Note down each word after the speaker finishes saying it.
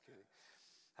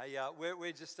Hey,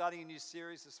 we're just starting a new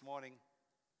series this morning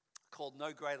called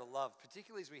No Greater Love,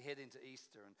 particularly as we head into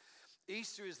Easter. And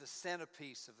Easter is the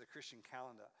centerpiece of the Christian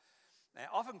calendar. Now,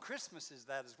 often Christmas is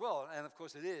that as well, and of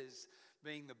course it is,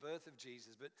 being the birth of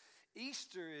Jesus. But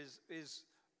Easter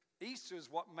is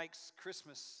what makes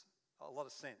Christmas a lot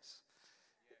of sense.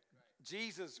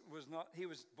 Jesus was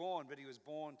born, but he was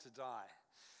born to die.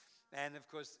 And of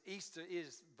course, Easter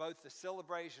is both the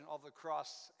celebration of the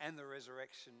cross and the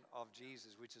resurrection of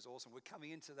Jesus, which is awesome. We're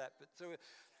coming into that. But so we're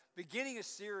beginning a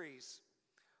series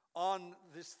on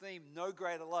this theme, No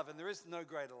Greater Love. And there is no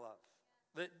greater love.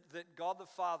 That God the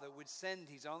Father would send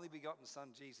his only begotten Son,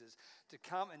 Jesus, to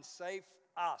come and save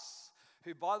us,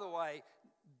 who, by the way,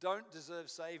 don't deserve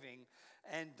saving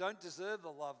and don't deserve the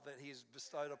love that he has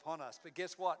bestowed upon us. But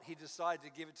guess what? He decided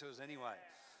to give it to us anyway.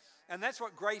 And that's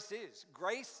what grace is.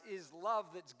 Grace is love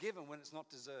that's given when it's not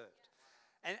deserved.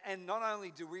 And not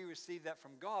only do we receive that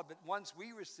from God, but once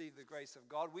we receive the grace of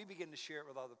God, we begin to share it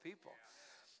with other people.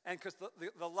 And because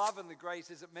the love and the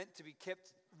grace isn't meant to be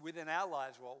kept within our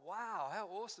lives. Well, wow, how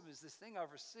awesome is this thing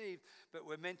I've received? But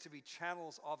we're meant to be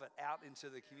channels of it out into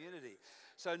the community.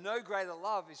 So no greater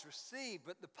love is received.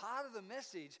 But the part of the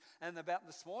message, and about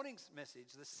this morning's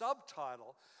message, the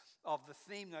subtitle of the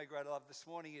theme, No Greater Love, this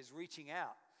morning is reaching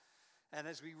out. And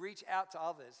as we reach out to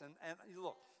others, and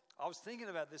look, I was thinking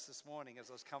about this morning as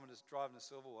I was driving to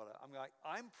Silverwater.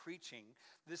 I'm preaching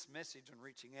this message on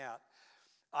reaching out.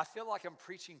 I feel like I'm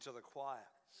preaching to the choir.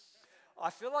 I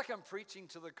feel like I'm preaching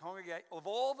to the congregation. Of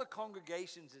all the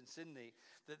congregations in Sydney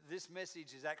that this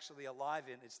message is actually alive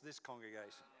in, it's this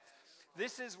congregation.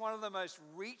 This is one of the most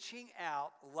reaching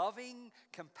out, loving,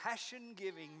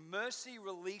 compassion-giving,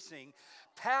 mercy-releasing,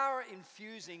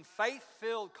 power-infusing,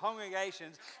 faith-filled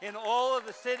congregations in all of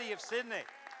the city of Sydney.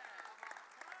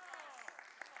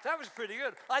 That was pretty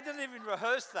good. I didn't even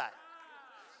rehearse that.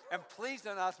 And please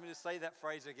don't ask me to say that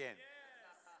phrase again.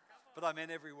 But I meant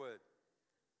every word.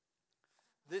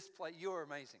 This place, you are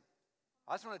amazing.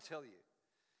 I just want to tell you,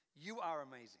 you are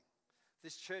amazing.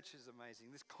 This church is amazing.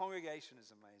 This congregation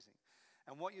is amazing.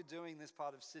 And what you're doing in this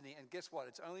part of Sydney, and guess what?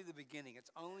 It's only the beginning.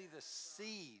 It's only the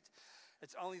seed.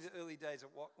 It's only the early days of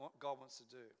what God wants to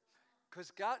do.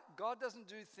 Because God doesn't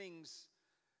do things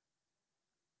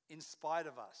in spite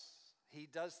of us. He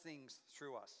does things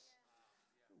through us.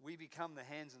 We become the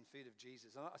hands and feet of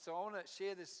Jesus. So I want to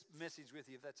share this message with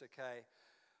you, if that's okay.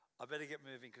 I better get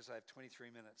moving because I have 23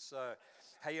 minutes. So,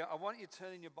 hey, I want you to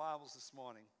turn in your Bibles this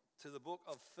morning to the book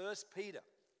of 1 Peter.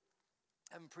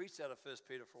 I haven't preached out of 1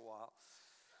 Peter for a while.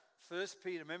 1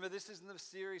 Peter, remember this is in the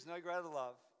series, No Greater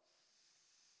Love.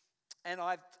 And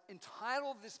I've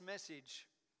entitled this message,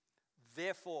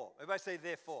 Therefore. Everybody say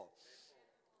therefore.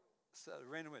 So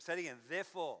random word. Say it again,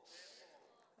 therefore.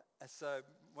 So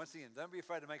once again, don't be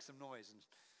afraid to make some noise and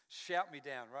shout me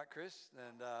down, right, Chris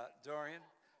and Dorian?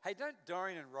 Hey, don't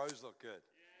Dorian and Rose look good?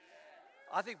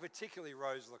 I think particularly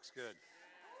Rose looks good.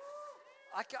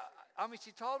 I mean,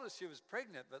 she told us she was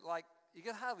pregnant, but you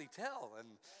can hardly tell. And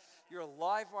you're a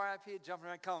live wire up here jumping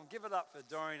around. Come on, give it up for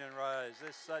Dorian and Rose.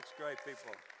 They're such great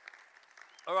people.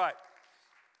 All right,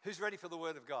 who's ready for the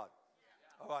word of God?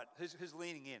 All right, who's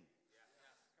leaning in?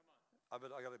 I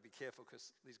got to be careful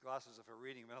because these glasses are for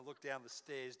reading. When I look down, the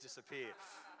stairs disappear.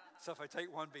 So if I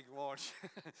take one big launch,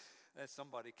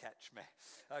 somebody catch me.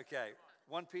 Okay,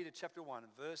 1 Peter chapter 1,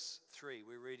 verse 3.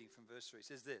 We're reading from verse 3. It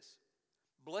says this: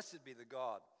 Blessed be the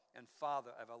God and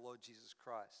Father of our Lord Jesus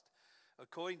Christ.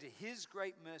 According to his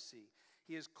great mercy,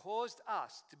 he has caused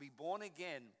us to be born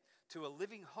again to a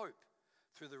living hope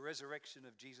through the resurrection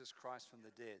of Jesus Christ from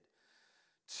the dead,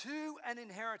 to an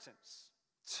inheritance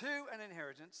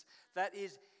that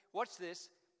is, watch this,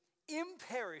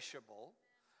 imperishable,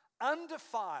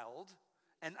 undefiled,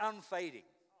 and unfading.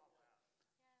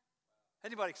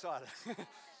 Anybody excited?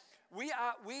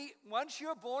 Once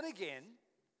you're born again,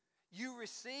 you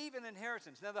receive an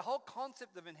inheritance. Now, the whole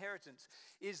concept of inheritance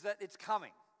is that it's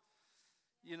coming.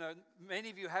 You know, many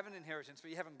of you have an inheritance, but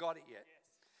you haven't got it yet.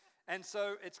 And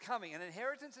so it's coming. An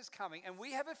inheritance is coming, and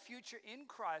we have a future in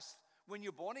Christ when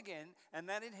you're born again, and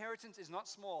that inheritance is not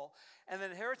small. And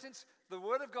that inheritance, the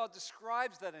Word of God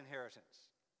describes that inheritance,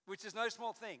 which is no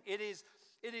small thing. It is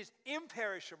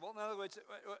imperishable. In other words,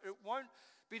 it won't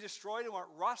be destroyed. It won't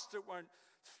rust. It won't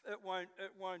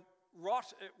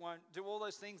rot. It won't do all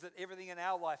those things that everything in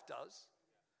our life does.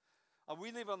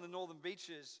 We live on the northern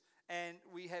beaches, and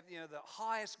we have the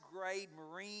highest grade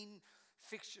marine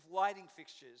lighting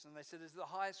fixtures, and they said it's the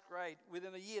highest grade.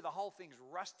 Within a year, the whole thing's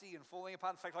rusty and falling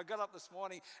apart. In fact, I got up this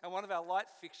morning, and one of our light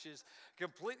fixtures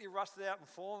completely rusted out and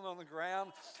fallen on the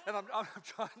ground, and I'm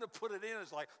trying to put it in.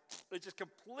 It's just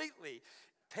completely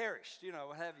perished,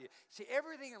 what have you. See,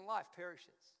 everything in life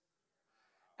perishes.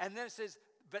 And then it says,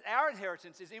 but our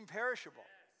inheritance is imperishable.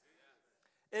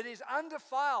 It is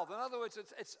undefiled. In other words,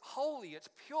 it's holy, it's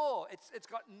pure, it's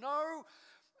got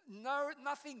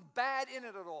nothing bad in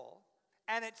it at all,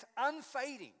 and it's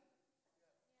unfading.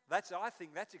 I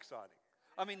think that's exciting.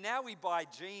 I mean, now we buy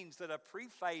jeans that are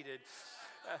pre-faded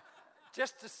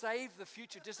just to save the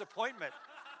future disappointment.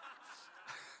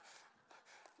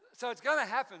 So it's going to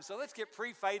happen. So let's get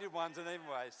pre-faded ones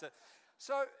anyway.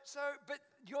 But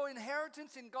your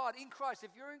inheritance in God, in Christ,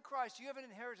 if you're in Christ, you have an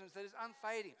inheritance that is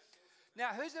unfading. Now,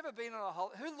 who's ever been on a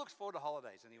holiday? Who looks forward to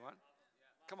holidays? Anyone?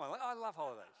 Come on, I love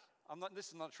holidays. This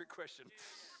is not a trick question.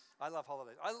 I love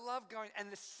holidays. I love going,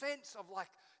 and the sense of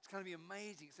it's going to be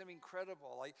amazing. It's going to be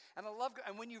incredible.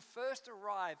 And when you first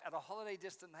arrive at a holiday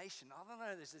destination, I don't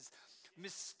know, there's this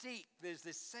mystique. There's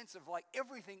this sense of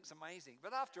everything's amazing.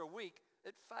 But after a week,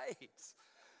 it fades.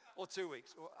 Or 2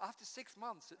 weeks. Or after 6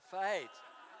 months, it fades.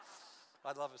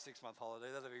 I'd love a 6-month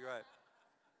holiday. That'd be great.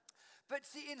 But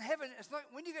see, in heaven, it's not,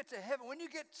 when you get to heaven, when you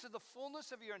get to the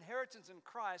fullness of your inheritance in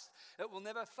Christ, it will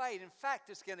never fade. In fact,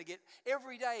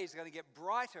 every day is going to get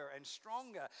brighter and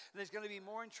stronger. And there's going to be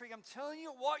more intrigue. I'm telling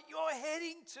you, what you're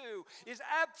heading to is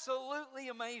absolutely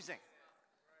amazing.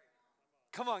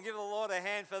 Come on, give the Lord a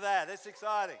hand for that. That's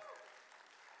exciting.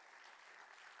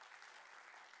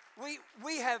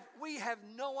 We have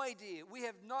no idea. We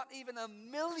have not even a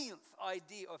millionth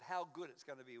idea of how good it's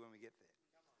going to be when we get there.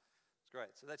 It's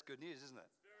great. So that's good news, isn't it?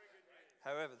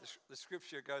 However, the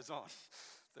scripture goes on.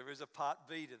 There is a part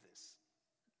B to this.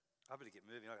 I better get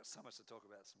moving. I've got so much to talk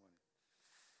about this morning.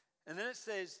 And then it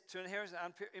says, to inherit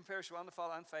imperishable,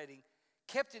 undefiled, unfading,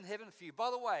 kept in heaven for you.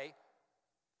 By the way,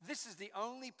 this is the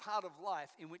only part of life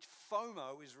in which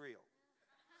FOMO is real.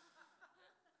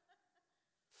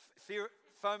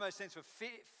 FOMO stands for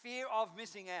fear of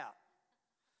missing out.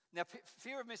 Now,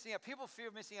 fear of missing out, people fear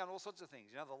of missing out on all sorts of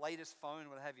things. The latest phone,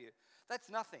 what have you. That's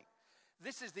nothing.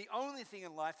 This is the only thing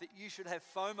in life that you should have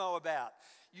FOMO about.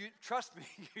 Trust me,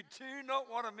 you do not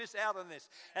want to miss out on this.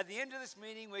 At the end of this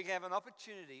meeting, we have an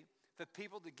opportunity for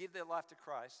people to give their life to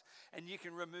Christ, and you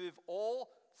can remove all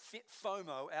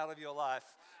FOMO out of your life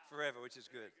forever, which is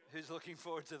good. Who's looking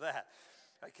forward to that?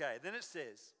 Okay, then it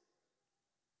says,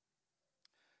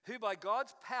 who by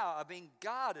God's power are being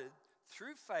guarded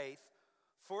through faith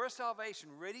for a salvation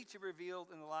ready to be revealed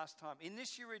in the last time. In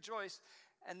this you rejoice,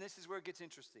 and this is where it gets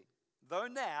interesting. Though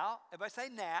now, everybody say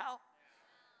now,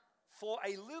 for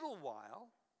a little while,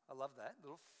 I love that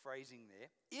little phrasing there,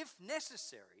 if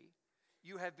necessary,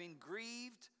 you have been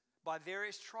grieved by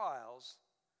various trials,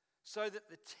 so that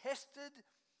the tested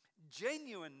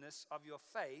genuineness of your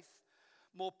faith,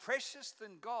 more precious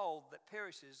than gold that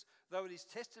perishes, though it is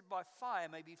tested by fire,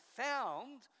 may be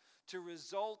found to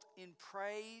result in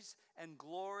praise and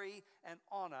glory and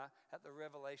honor at the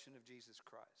revelation of Jesus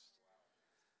Christ.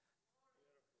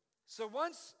 So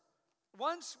once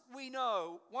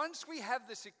we have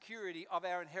the security of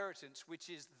our inheritance, which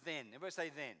is then, everybody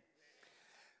say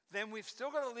then we've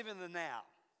still got to live in the now.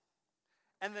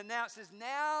 And the now, it says,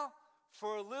 now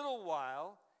for a little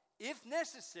while, if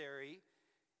necessary,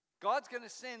 God's going to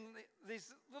send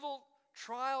these little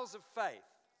trials of faith.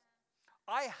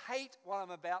 I hate what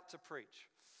I'm about to preach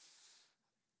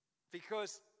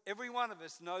because every one of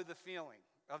us know the feeling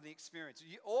of the experience.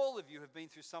 All of you have been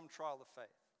through some trial of faith.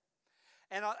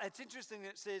 And it's interesting that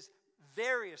it says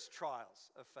various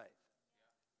trials of faith.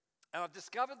 And I've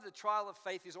discovered the trial of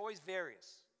faith is always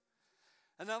various.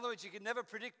 In other words, you can never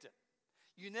predict it.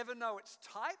 You never know its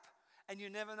type and you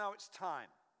never know its time.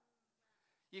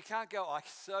 You can't go, I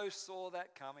so saw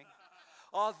that coming.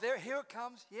 Oh, here it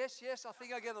comes. Yes, I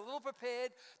think I get a little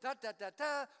prepared.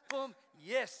 Boom.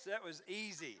 Yes, that was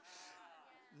easy.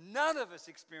 None of us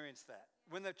experience that.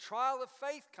 When the trial of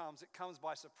faith comes, it comes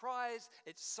by surprise.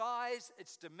 Its size,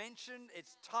 its dimension,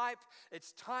 its type,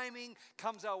 its timing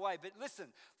comes our way. But listen,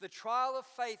 the trial of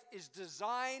faith is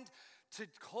designed to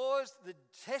cause the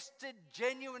tested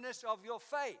genuineness of your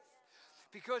faith.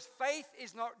 Because faith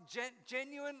is not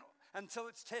genuine until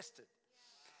it's tested.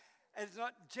 And it's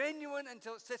not genuine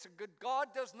until it's tested. God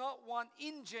does not want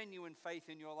ingenuine faith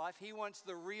in your life. He wants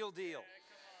the real deal.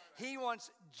 He wants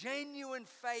genuine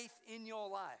faith in your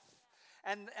life.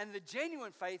 And the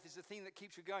genuine faith is the thing that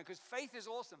keeps you going. Because faith is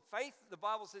awesome. Faith, the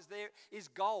Bible says there, is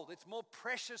gold. It's more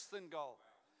precious than gold.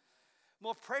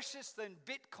 More precious than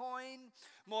Bitcoin.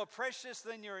 More precious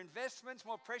than your investments.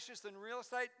 More precious than real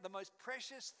estate. The most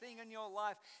precious thing in your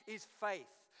life is faith.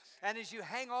 And as you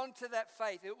hang on to that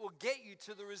faith, it will get you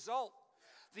to the result.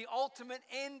 The ultimate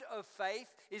end of faith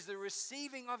is the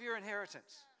receiving of your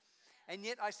inheritance. And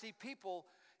yet I see people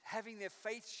having their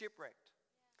faith shipwrecked.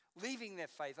 leaving their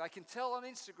faith. I can tell on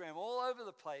Instagram all over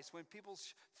the place when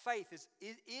people's faith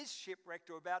is shipwrecked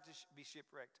or about to be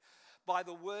shipwrecked by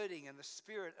the wording and the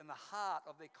spirit and the heart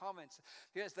of their comments,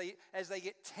 as they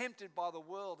get tempted by the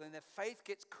world and their faith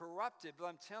gets corrupted. But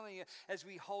I'm telling you, as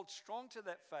we hold strong to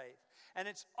that faith, and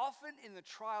it's often in the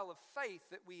trial of faith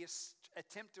that we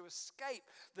attempt to escape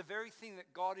the very thing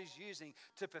that God is using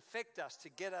to perfect us, to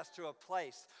get us to a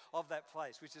place of that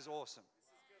place, which is awesome.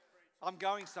 I'm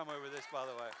going somewhere with this, by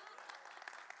the way.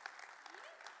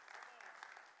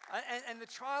 And the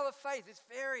trial of faith is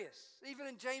various. Even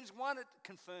in James 1, it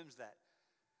confirms that.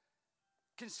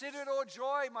 Consider it all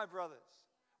joy, my brothers,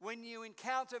 when you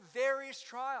encounter various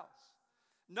trials,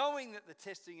 knowing that the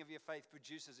testing of your faith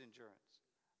produces endurance.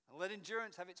 And let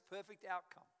endurance have its perfect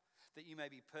outcome, that you may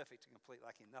be perfect and complete,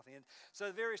 lacking nothing. And so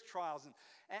various trials.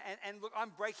 And look,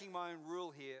 I'm breaking my own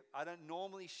rule here. I don't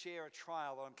normally share a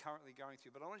trial that I'm currently going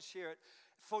through, but I want to share it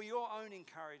for your own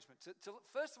encouragement.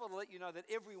 First of all, to let you know that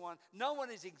no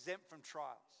one is exempt from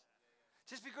trials.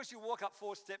 Just because you walk up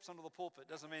 4 steps onto the pulpit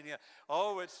doesn't mean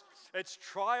it's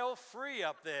trial-free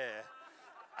up there.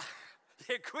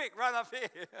 Yeah, quick, run up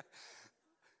here.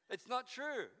 It's not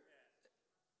true.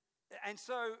 And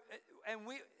so,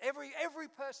 every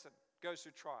person goes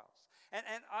through trials. And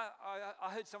I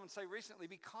heard someone say recently,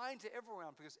 be kind to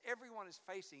everyone because everyone is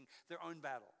facing their own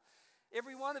battle.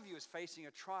 Every one of you is facing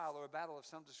a trial or a battle of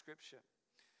some description.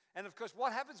 And of course,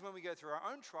 what happens when we go through our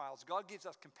own trials? God gives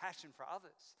us compassion for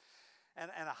others and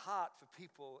a heart for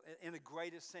people in a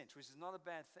greater sense, which is not a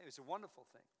bad thing. It's a wonderful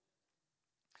thing.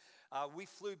 We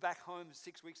flew back home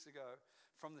 6 weeks ago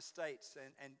from the States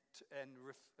and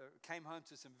came home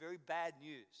to some very bad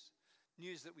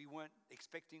news that we weren't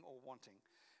expecting or wanting.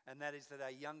 And that is that our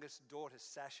youngest daughter,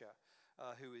 Sasha,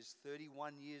 who is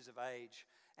 31 years of age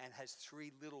and has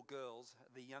 3 little girls,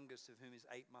 the youngest of whom is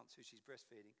 8 months, who she's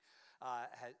breastfeeding,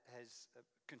 has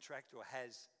contracted or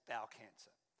has bowel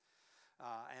cancer.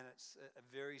 And it's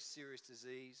a very serious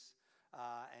disease,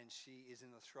 and she is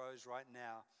in the throes right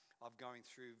now of going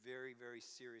through very, very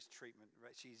serious treatment.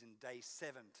 She's in day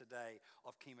 7 today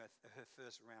of her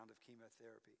first round of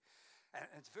chemotherapy. And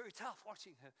it's very tough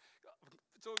watching her.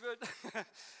 It's all good.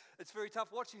 It's very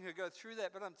tough watching her go through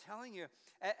that. But I'm telling you,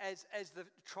 as the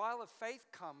trial of faith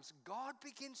comes, God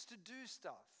begins to do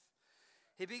stuff.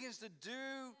 He begins to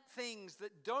do things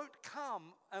that don't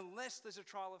come unless there's a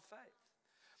trial of faith.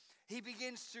 He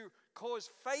begins to cause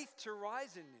faith to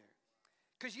rise in you.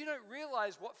 Because you don't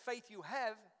realize what faith you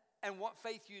have and what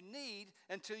faith you need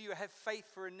until you have faith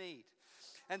for a need.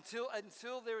 Until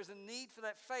there is a need for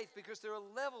that faith, because there are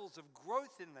levels of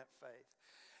growth in that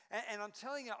faith. And I'm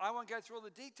telling you, I won't go through all the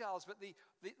details, but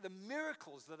the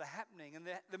miracles that are happening, and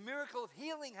the miracle of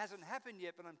healing hasn't happened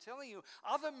yet, but I'm telling you,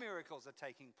 other miracles are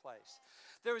taking place.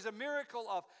 There is a miracle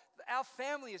of, our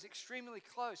family is extremely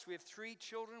close. We have 3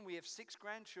 children, we have 6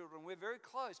 grandchildren. We're very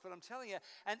close, but I'm telling you,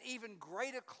 an even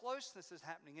greater closeness is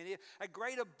happening, and a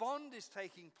greater bond is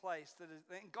taking place.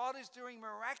 And God is doing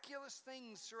miraculous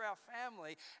things through our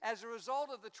family as a result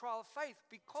of the trial of faith,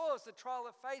 because the trial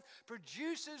of faith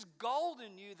produces gold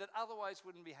in you that otherwise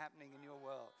wouldn't be happening in your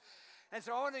world. And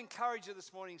so I want to encourage you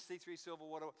this morning, C3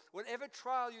 Silverwater, whatever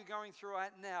trial you're going through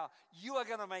right now, you are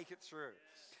going to make it through.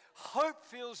 Hope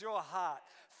fills your heart.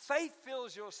 Faith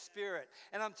fills your spirit.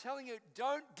 And I'm telling you,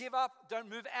 don't give up. Don't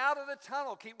move out of the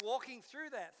tunnel. Keep walking through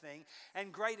that thing.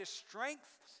 And greater strength,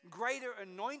 greater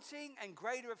anointing, and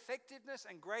greater effectiveness,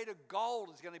 and greater gold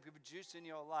is going to be produced in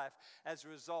your life as a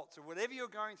result. So whatever you're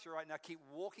going through right now, keep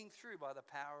walking through by the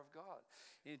power of God.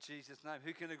 In Jesus' name.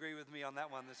 Who can agree with me on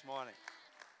that one this morning?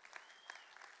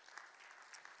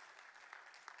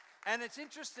 And it's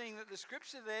interesting that the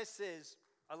scripture there says,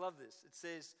 I love this, it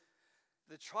says,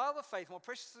 the trial of faith, more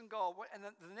precious than gold, and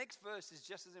the next verse is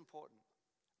just as important,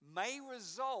 may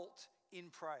result in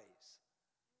praise.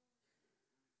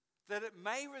 That it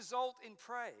may result in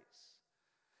praise.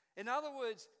 In other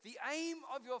words, the aim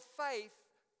of your faith,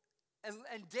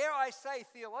 and dare I say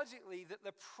theologically, that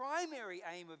the primary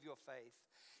aim of your faith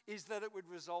is that it would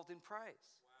result in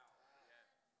praise.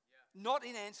 Wow. Not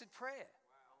in answered prayer.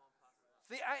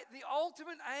 The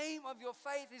ultimate aim of your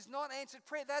faith is not answered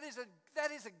prayer. That is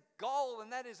a goal,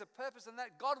 and that is a purpose, and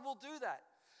that God will do that.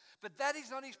 But that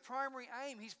is not his primary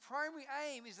aim. His primary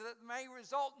aim is that it may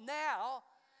result now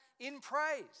in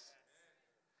praise.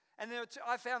 And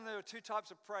I found there are 2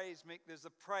 types of praise, Mick. There's the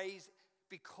praise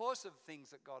because of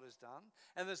things that God has done,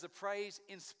 and there's the praise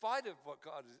in spite of what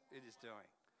God is doing.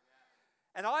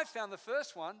 And I found the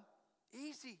first one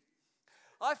easy.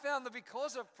 I found the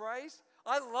because of praise.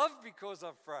 I love because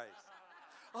of praise.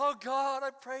 Oh God,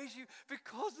 I praise you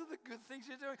because of the good things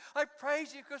you're doing. I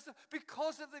praise you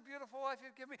because of the beautiful wife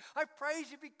you've given me. I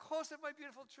praise you because of my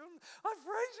beautiful children. I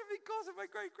praise you because of my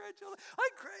great-grandchildren. I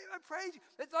praise you.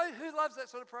 Who loves that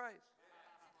sort of praise?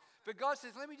 But God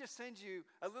says, let me just send you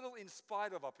a little in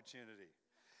spite of opportunity.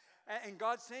 And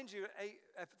God sends you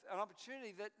an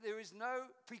opportunity that there is no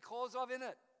because of in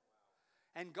it.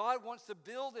 And God wants to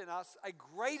build in us a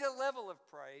greater level of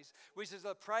praise, which is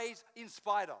a praise in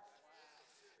spite of.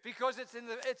 Because it's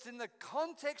in the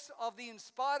context of the in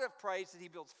spite of praise that he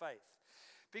builds faith.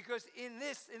 Because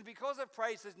because of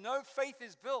praise, there's no faith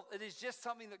is built. It is just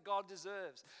something that God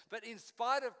deserves. But in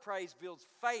spite of praise builds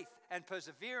faith and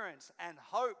perseverance and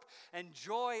hope and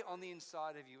joy on the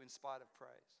inside of you in spite of praise.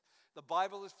 The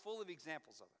Bible is full of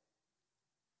examples of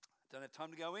it. I don't have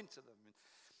time to go into them.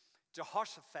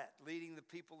 Jehoshaphat leading the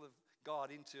people of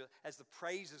God as the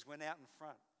praises went out in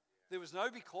front. There was no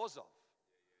because of.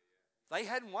 They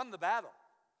hadn't won the battle.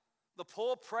 The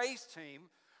poor praise team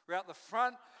were out the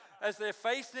front as they're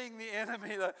facing the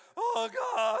enemy. Like, oh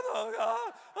God, oh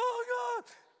God, oh God.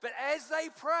 But as they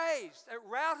praised, it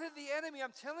routed the enemy.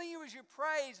 I'm telling you, as you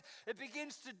praise, it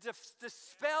begins to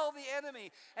dispel the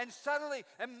enemy. And suddenly,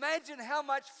 imagine how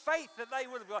much faith that they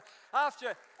would have got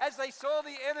as they saw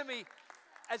the enemy.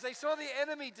 As they saw the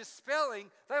enemy dispelling,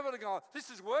 they would have gone, this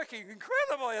is working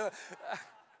incredibly.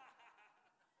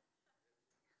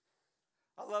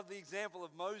 I love the example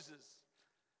of Moses.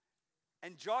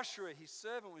 And Joshua, his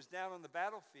servant, was down on the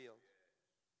battlefield.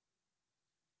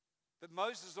 But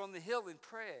Moses was on the hill in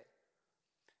prayer.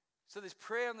 So there's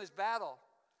prayer in this battle.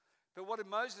 But what did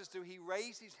Moses do? He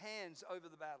raised his hands over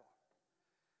the battle.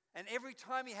 And every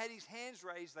time he had his hands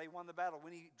raised, they won the battle.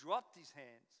 When he dropped his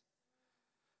hands,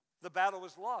 the battle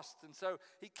was lost. And so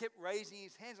he kept raising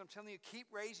his hands. I'm telling you, keep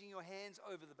raising your hands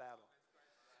over the battle.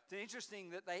 It's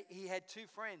interesting that he had two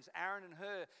friends, Aaron and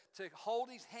Hur, to hold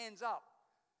his hands up.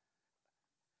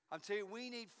 I'm telling you, we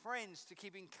need friends to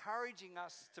keep encouraging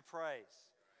us to praise.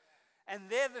 And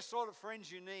they're the sort of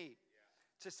friends you need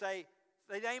to say,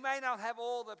 they may not have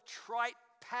all the trite,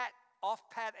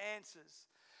 off-pat answers,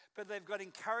 but they've got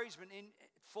encouragement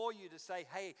for you to say,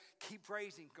 hey, keep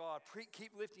praising God,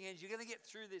 keep lifting hands. You're going to get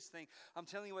through this thing. I'm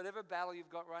telling you, whatever battle you've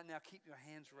got right now, keep your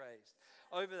hands raised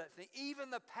over that thing. Even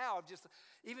the power of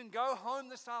even go home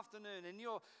this afternoon in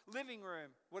your living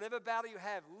room, whatever battle you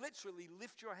have, literally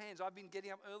lift your hands. I've been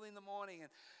getting up early in the morning and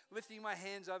lifting my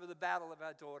hands over the battle of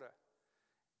our daughter.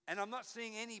 And I'm not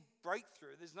seeing any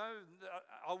breakthrough.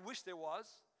 I wish there was.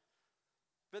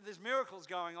 But there's miracles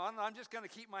going on. I'm just going to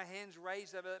keep my hands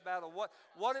raised over that battle. What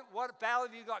battle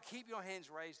have you got? Keep your hands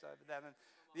raised over that. And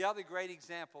the other great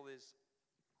example is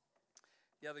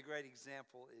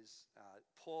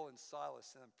Paul and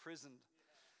Silas in prison,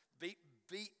 beat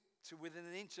to within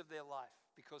an inch of their life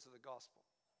because of the gospel.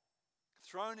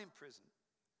 Thrown in prison.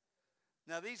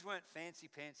 Now, these weren't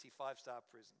fancy-pantsy 5-star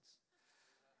prisons.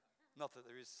 Not that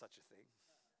there is such a thing.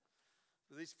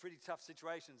 But these pretty tough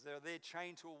situations. They're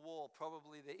chained to a wall,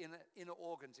 probably their inner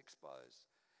organs exposed.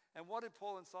 And what did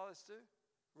Paul and Silas do?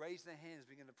 Raise their hands,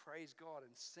 begin to praise God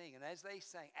and sing. And as they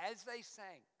sang,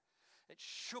 it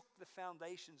shook the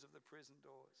foundations of the prison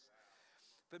doors.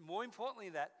 But more importantly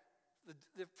than that,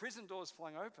 the prison doors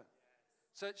flung open.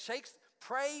 So it shakes,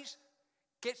 praise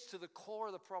gets to the core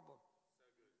of the problem.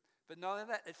 But not only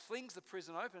that, it flings the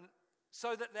prison open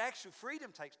so that the actual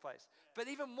freedom takes place. But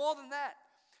even more than that,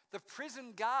 the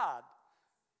prison guard,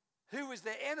 who was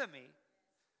their enemy,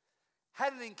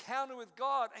 had an encounter with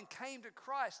God and came to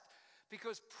Christ,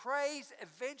 because praise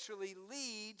eventually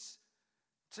leads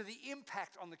to the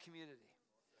impact on the community.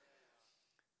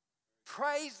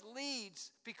 Praise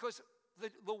leads because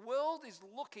the world is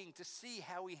looking to see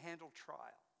how we handle trial.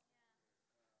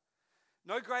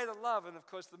 No greater love, and of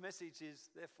course the message is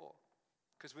therefore,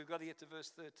 because we've got to get to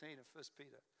verse 13 of 1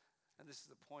 Peter, and this is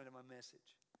the point of my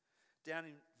message. Down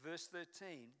in verse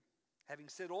 13, having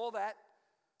said all that,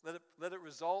 let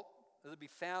it be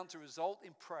found to result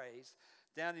in praise.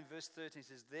 Down in verse 13 it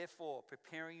says, therefore,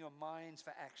 preparing your minds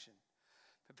for action.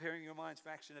 Preparing your minds for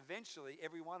action. Eventually,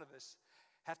 every one of us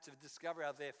have to discover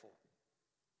our therefore.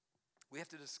 We have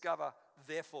to discover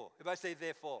therefore. Everybody say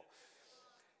therefore.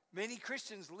 Many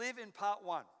Christians live in part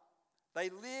one. They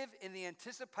live in the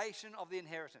anticipation of the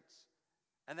inheritance.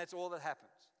 And that's all that happens.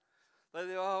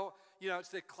 It's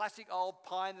the classic old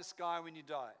pie in the sky when you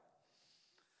die.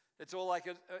 It's all like,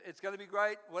 it's going to be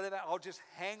great, whatever, I'll just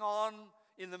hang on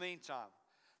in the meantime.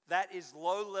 That is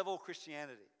low-level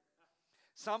Christianity.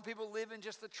 Some people live in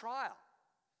just the trial.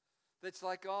 That's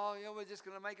like, oh, we're just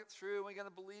going to make it through. We're going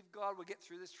to believe God. We'll get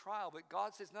through this trial. But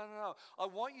God says, no, no, no. I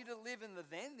want you to live in the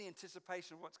then, the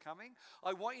anticipation of what's coming.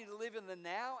 I want you to live in the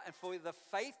now, and for the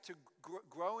faith to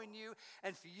grow in you,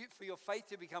 and for your faith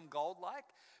to become gold-like.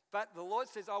 But the Lord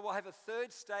says, I will have a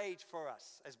third stage for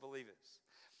us as believers.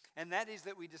 And that is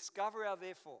that we discover our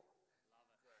therefore.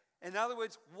 In other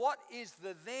words, what is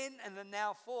the then and the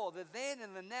now for? The then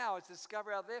and the now is to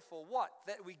discover our therefore. What?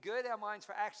 That we gird our minds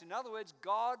for action. In other words,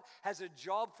 God has a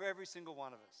job for every single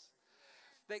one of us.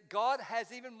 That God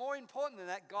has, even more important than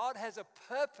that, God has a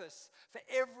purpose for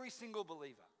every single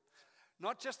believer.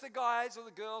 Not just the guys or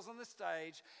the girls on the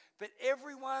stage, but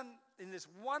everyone in this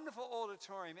wonderful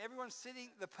auditorium, everyone sitting,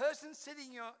 the person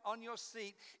sitting on your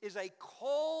seat is a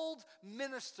called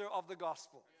minister of the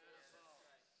gospel.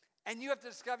 And you have to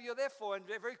discover your therefore. And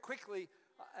very quickly,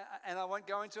 and I won't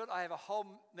go into it, I have a whole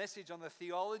message on the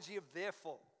theology of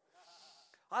therefore.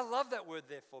 I love that word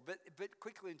therefore. But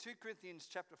quickly, in 2 Corinthians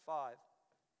chapter 5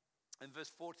 and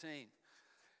verse 14,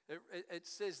 it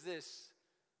says this,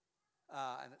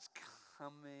 and it's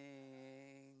coming.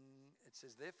 It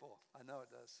says therefore. I know it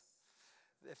does.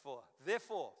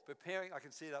 Therefore, preparing, I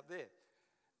can see it up there.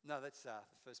 No, that's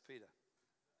 1 Peter.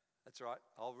 That's right.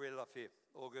 I'll read it up here.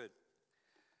 All good.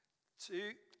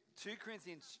 2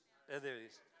 Corinthians, there it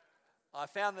is. I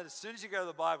found that as soon as you go to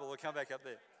the Bible, it'll come back up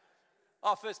there.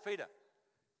 1 Peter,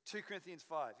 2 Corinthians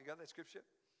 5. You got that scripture?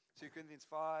 2 Corinthians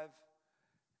 5.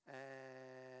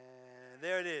 And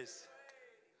there it is.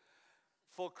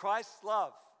 For Christ's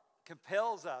love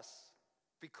compels us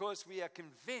because we are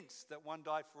convinced that one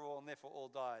died for all and therefore all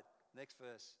died. Next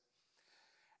verse.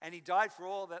 And he died for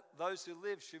all, that those who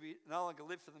live should be no longer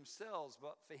live for themselves,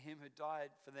 but for him who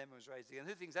died for them and was raised again.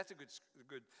 Who thinks that's a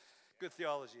good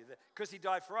theology? Because he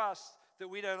died for us, that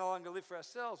we don't no longer live for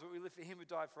ourselves, but we live for him who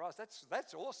died for us.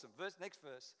 That's awesome. Next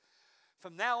verse.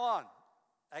 From now on,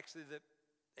 actually the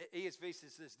ESV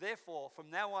says this, therefore,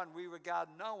 from now on we regard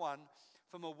no one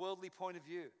from a worldly point of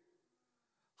view.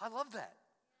 I love that.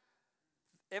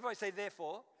 Everybody say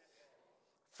therefore.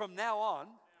 From now on,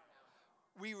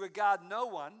 we regard no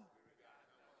one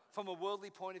from a worldly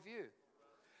point of view.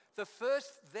 The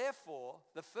first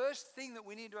thing that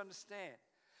we need to understand.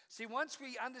 See, once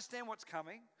we understand what's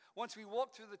coming, once we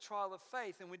walk through the trial of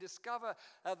faith and we discover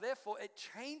therefore, it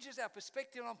changes our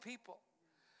perspective on people.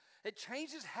 It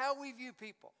changes how we view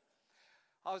people.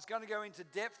 I was going to go into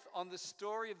depth on the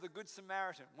story of the Good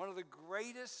Samaritan, one of the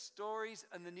greatest stories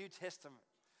in the New Testament,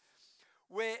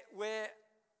 where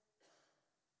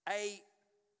a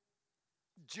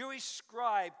Jewish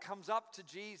scribe comes up to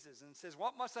Jesus and says,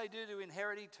 what must I do to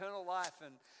inherit eternal life?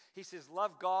 And he says,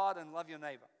 love God and love your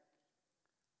neighbor.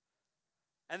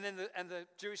 And then the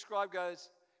Jewish scribe goes,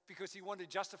 because he wanted to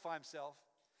justify himself,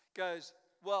 goes,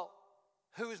 well,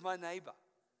 who is my neighbor?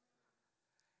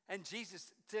 And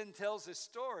Jesus then tells this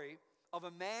story of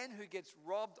a man who gets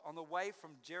robbed on the way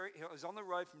from Jericho. He was on the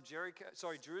road from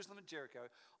Jerusalem and Jericho.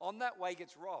 On that way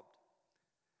gets robbed,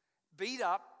 beat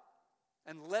up,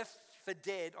 and left for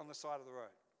dead on the side of the road.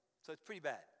 So it's pretty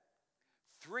bad.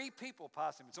 3 people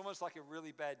pass him. It's almost like a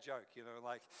really bad joke,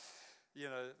 like,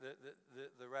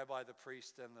 the rabbi, the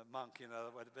priest, and the monk,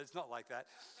 but it's not like that.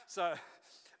 So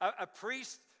a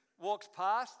priest walks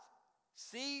past,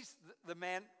 sees the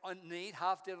man on need,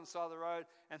 half dead on the side of the road,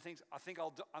 and thinks, I think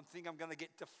I'm going to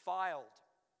get defiled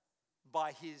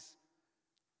by his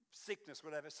sickness,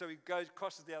 whatever. So he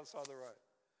crosses the other side of the road.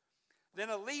 Then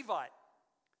a Levite.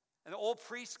 And all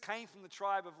priests came from the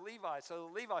tribe of Levi. So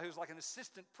the Levi, who's like an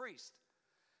assistant priest,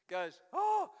 goes,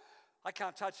 oh, I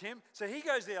can't touch him. So he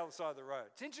goes to the other side of the road.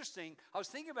 It's interesting. I was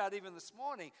thinking about even this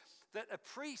morning that a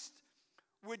priest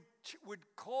would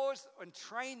cause and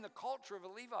train the culture of a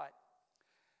Levite.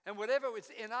 And whatever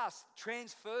was in us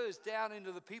transfers down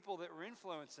into the people that we're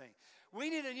influencing.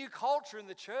 We need a new culture in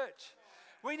the church.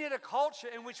 We need a culture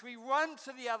in which we run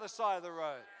to the other side of the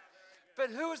road. But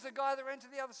who was the guy that ran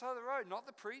to the other side of the road? Not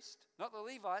the priest, not the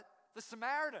Levite, the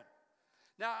Samaritan.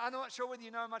 Now, I'm not sure whether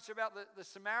you know much about the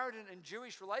Samaritan and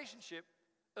Jewish relationship.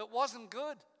 It wasn't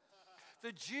good.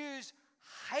 The Jews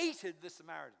hated the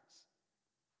Samaritans.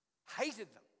 Hated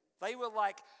them. They were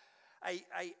like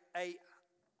a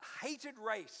hated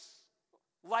race,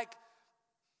 like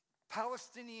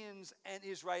Palestinians and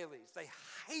Israelis. They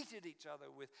hated each other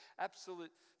with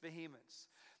absolute vehemence.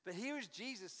 But here is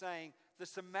Jesus saying the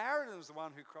Samaritan was the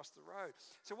one who crossed the road.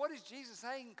 So what is Jesus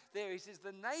saying there? He says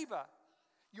the neighbor,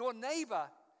 your neighbor,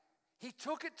 he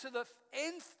took it to the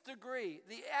nth degree,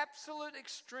 the absolute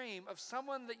extreme of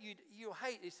someone that you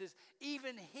hate. He says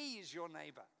even he is your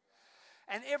neighbor.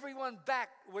 And everyone back,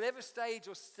 whatever stage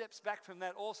or steps back from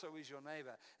that also is your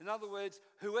neighbor. In other words,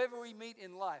 whoever we meet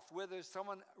in life, whether it's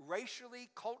someone racially,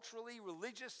 culturally,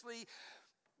 religiously,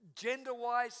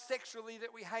 gender-wise, sexually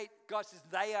that we hate, God says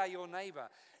they are your neighbor.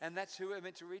 And that's who we're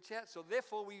meant to reach out. So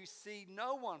therefore we see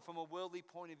no one from a worldly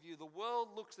point of view. The world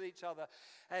looks at each other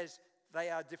as they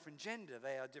are different gender,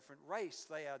 they are different race,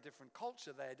 they are different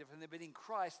culture, they are different. But in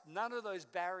Christ, none of those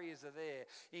barriers are there.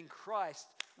 In Christ,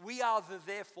 we are the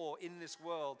therefore in this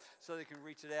world so they can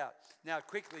reach it out. Now,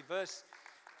 quickly,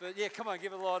 yeah, come on,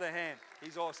 give the Lord a hand.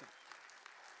 He's awesome.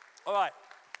 All right,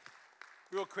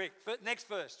 real quick. Next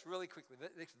verse, really quickly.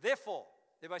 Therefore,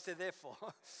 everybody say therefore.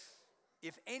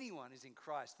 If anyone is in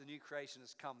Christ, the new creation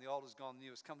has come, the old has gone, the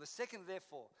new has come. The second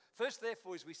therefore, first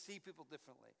therefore is we see people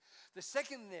differently. The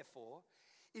second therefore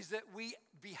is that we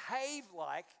behave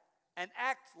like and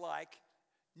act like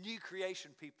new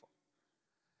creation people.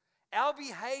 Our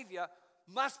behavior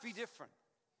must be different.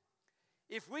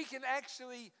 If we can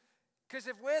actually, because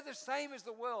if we're the same as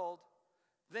the world,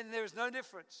 then there's no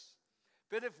difference.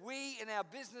 But if we in our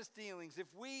business dealings, if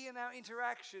we in our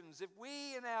interactions, if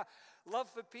we in our love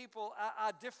for people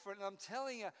are different, I'm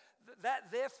telling you,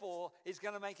 that therefore is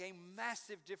going to make a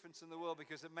massive difference in the world,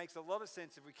 because it makes a lot of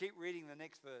sense if we keep reading the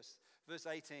next verse, verse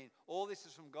 18. All this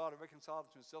is from God who reconciled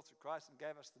us to himself through Christ and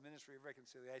gave us the ministry of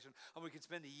reconciliation. And we could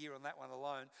spend a year on that one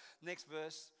alone. Next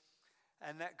verse.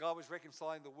 And that God was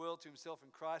reconciling the world to himself in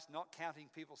Christ, not counting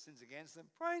people's sins against them.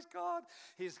 Praise God.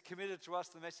 He's committed to us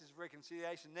the message of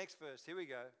reconciliation. Next verse. Here we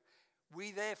go.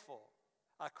 We therefore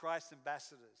are Christ's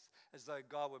ambassadors, as though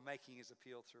God were making his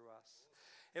appeal through us.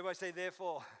 Everybody say,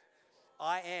 therefore,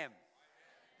 I am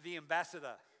the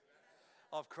ambassador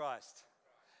of Christ.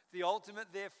 The ultimate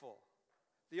therefore.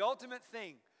 The ultimate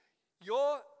thing.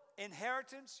 Your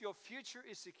inheritance, your future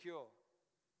is secure.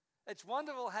 It's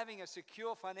wonderful having a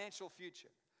secure financial future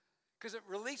because it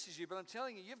releases you. But I'm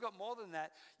telling you, you've got more than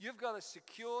that. You've got a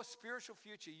secure spiritual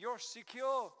future. You're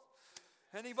secure.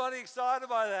 Anybody excited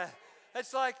by that?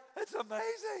 It's like, it's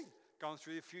amazing. Going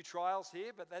through a few trials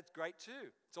here, but that's great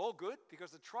too. It's all good because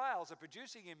the trials are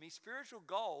producing in me spiritual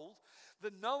gold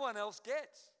that no one else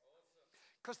gets.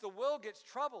 Because the world gets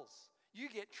troubles. You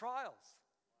get trials.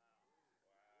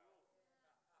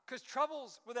 Because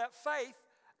troubles without faith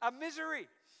are misery.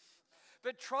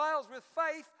 But trials with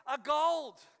faith are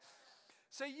gold.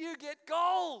 So you get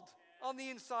gold on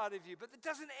the inside of you. But it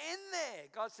doesn't end there.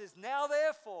 God says, now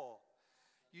therefore,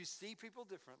 you see people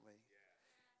differently.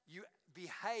 You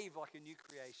behave like a new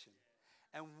creation.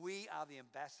 And we are the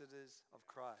ambassadors of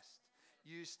Christ.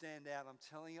 You stand out. I'm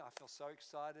telling you, I feel so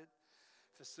excited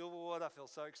for Silverwater. I feel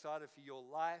so excited for your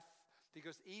life.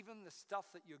 Because even the stuff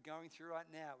that you're going through right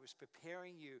now is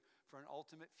preparing you for an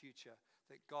ultimate future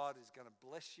that God is going to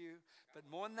bless you. But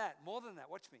more than that,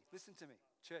 watch me, listen to me.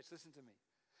 Church, listen to me.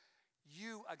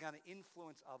 You are going to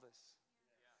influence others.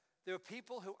 There are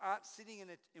people who aren't sitting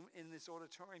in this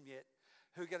auditorium yet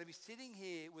who are going to be sitting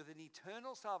here with an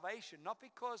eternal salvation, not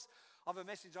because of a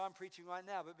message I'm preaching right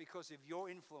now, but because of your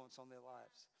influence on their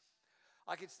lives.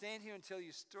 I could stand here and tell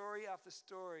you story after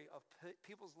story of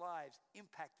people's lives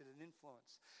impacted and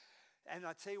influenced. And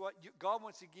I tell you what, God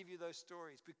wants to give you those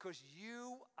stories because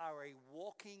you are a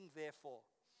walking therefore.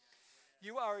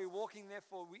 You are a walking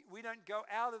therefore. We don't go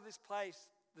out of this place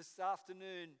this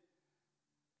afternoon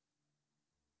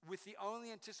with the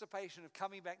only anticipation of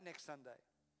coming back next Sunday.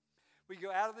 We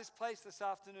go out of this place this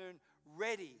afternoon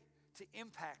ready to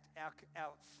impact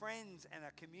our friends and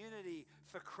our community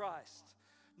for Christ.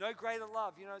 No greater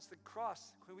love. You know, it's the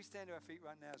cross. Can we stand to our feet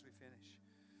right now as we finish?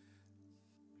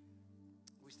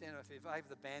 We stand to our feet. If I have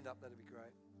the band up, that'd be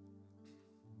great.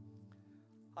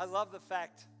 I love the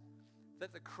fact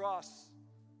that the cross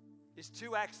is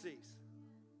two axes,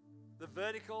 the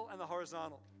vertical and the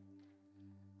horizontal.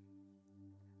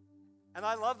 And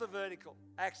I love the vertical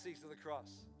axes of the cross.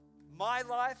 My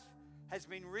life has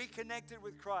been reconnected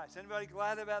with Christ. Anybody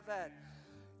glad about that?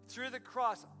 Through the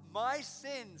cross, my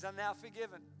sins are now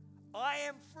forgiven. I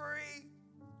am free.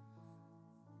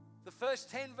 The first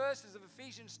 10 verses of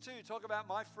Ephesians 2 talk about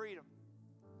my freedom.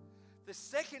 The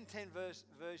second 10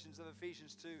 versions of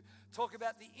Ephesians 2 talk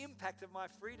about the impact of my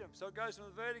freedom. So it goes from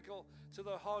the vertical to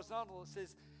the horizontal. It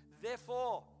says,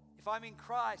 therefore, if I'm in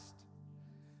Christ,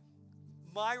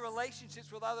 my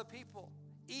relationships with other people,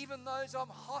 even those I'm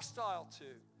hostile to,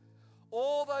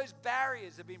 all those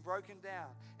barriers have been broken down.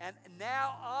 And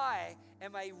now I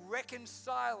am a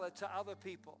reconciler to other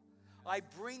people. I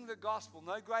bring the gospel.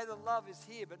 No greater love is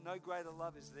here, but no greater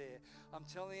love is there. I'm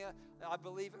telling you, I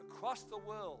believe across the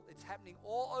world, it's happening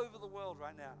all over the world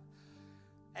right now.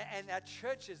 And our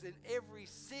churches in every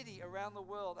city around the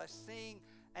world are seeing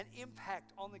an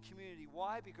impact on the community.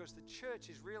 Why? Because the church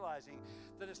is realizing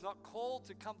that it's not called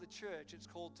to come to church, it's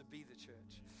called to be the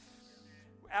church.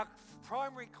 Our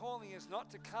primary calling is not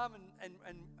to come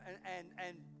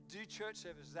and do church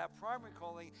services. Our primary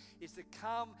calling is to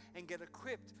come and get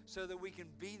equipped so that we can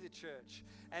be the church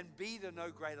and be the no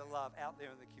greater love out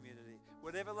there in the community,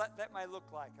 whatever that may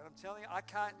look like. And I'm telling you, I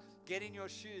can't get in your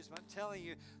shoes, but I'm telling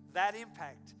you, that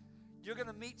impact. You're going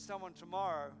to meet someone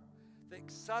tomorrow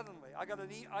that suddenly, I got a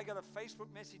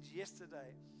Facebook message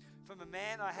yesterday from a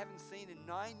man I haven't seen in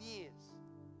 9 years.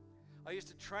 I used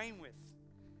to train with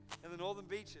in the Northern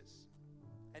Beaches,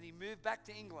 and he moved back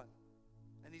to England,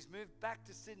 and he's moved back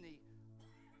to Sydney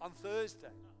on Thursday.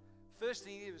 First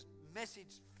thing he did was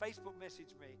Facebook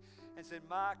message me and said,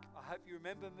 Mark, I hope you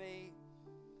remember me.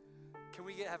 Can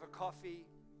we have a coffee?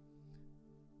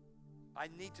 I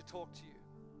need to talk to you.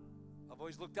 I've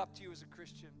always looked up to you as a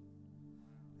Christian,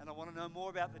 and I want to know more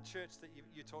about the church that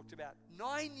you talked about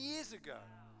 9 years ago.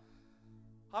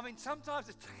 I mean, sometimes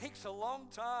it takes a long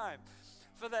time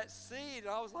for that seed. And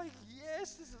I was like,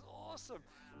 yes, this is awesome.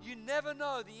 You never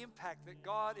know the impact that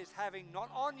God is having,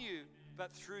 not on you,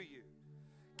 but through you.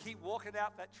 Keep walking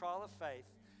out that trial of faith.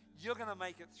 You're going to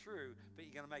make it through, but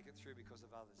you're going to make it through because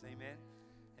of others. Amen?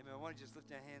 Amen. I want to just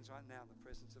lift our hands right now in the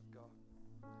presence of God.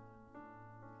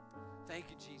 Thank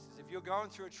you, Jesus. If you're going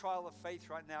through a trial of faith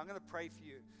right now, I'm going to pray for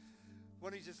you. Why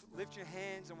don't you just lift your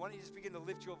hands, and why don't you just begin to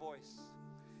lift your voice?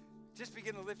 Just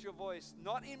begin to lift your voice,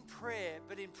 not in prayer,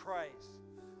 but in praise.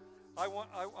 I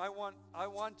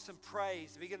want some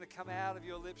praise to begin to come out of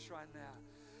your lips right now.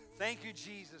 Thank you,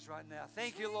 Jesus, right now.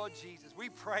 Thank you, Lord Jesus. We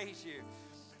praise you.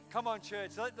 Come on,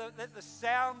 church. Let the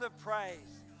sound of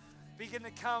praise begin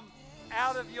to come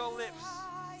out of your lips,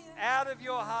 out of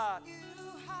your heart,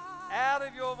 out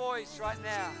of your voice right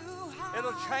now.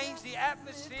 It'll change the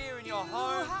atmosphere in your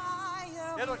home.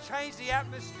 It'll change the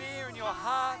atmosphere in your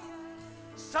heart.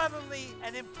 Suddenly,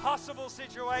 an impossible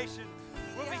situation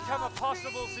will become a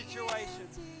possible situation.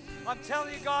 I'm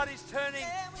telling you, God is turning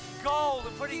gold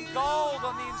and putting gold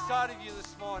on the inside of you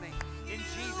this morning in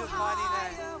Jesus' mighty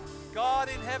name. God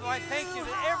in heaven, I thank you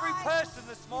that every person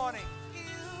this morning,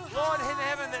 Lord in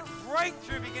heaven, that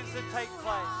breakthrough begins to take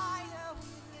place.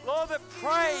 Lord, that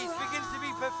praise begins to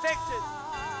be perfected,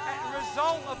 and the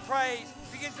result of praise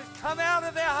begins to come out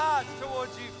of their hearts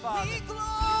towards you, Father. We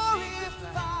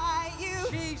glorify you,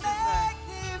 Jesus'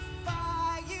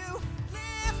 magnify you,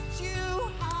 lift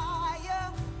you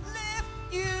higher, lift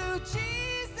you,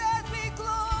 Jesus. We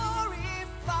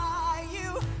glorify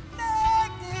you,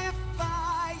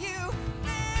 magnify you,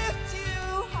 lift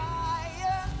you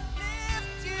higher,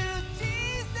 lift you,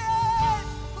 Jesus.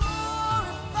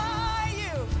 Glorify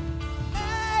you,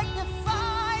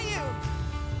 magnify you,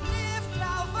 lift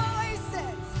our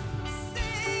voices,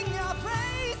 sing your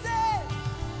praises,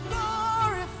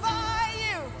 glorify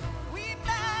you, we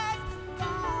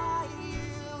magnify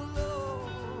you,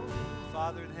 Lord.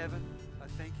 Father in heaven, I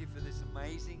thank you for this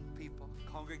amazing people,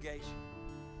 congregation.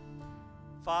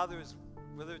 Father,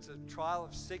 whether it's a trial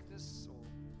of sickness or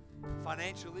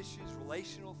financial issues,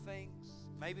 relational things,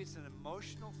 maybe it's an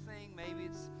emotional thing, maybe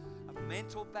it's a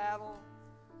mental battle,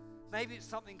 maybe it's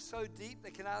something so deep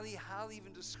they can hardly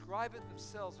even describe it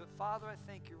themselves. But Father, I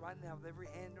thank you right now with every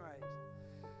hand raised,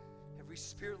 every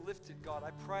spirit lifted, God.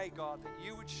 I pray, God, that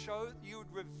you would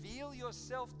reveal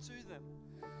yourself to them.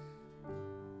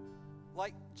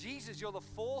 Like Jesus, you're the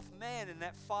fourth man in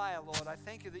that fire, Lord. I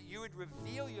thank you that you would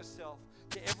reveal yourself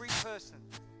to every person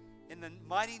in the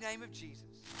mighty name of Jesus.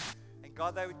 And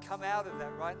God, they would come out of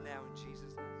that right now in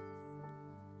Jesus' name.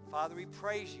 Father, we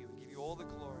praise you and give you all the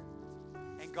glory.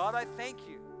 And God, I thank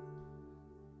you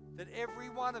that every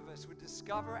one of us would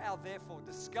discover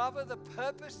the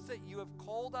purpose that you have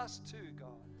called us to,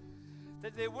 God.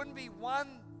 That there wouldn't be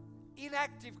one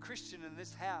inactive Christian in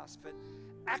this house, but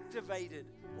activated,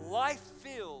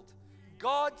 life-filled,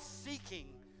 God-seeking,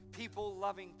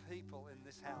 people-loving people in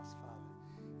this house,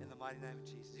 Father, in the mighty name of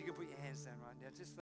Jesus. You can put your hands down right now. Just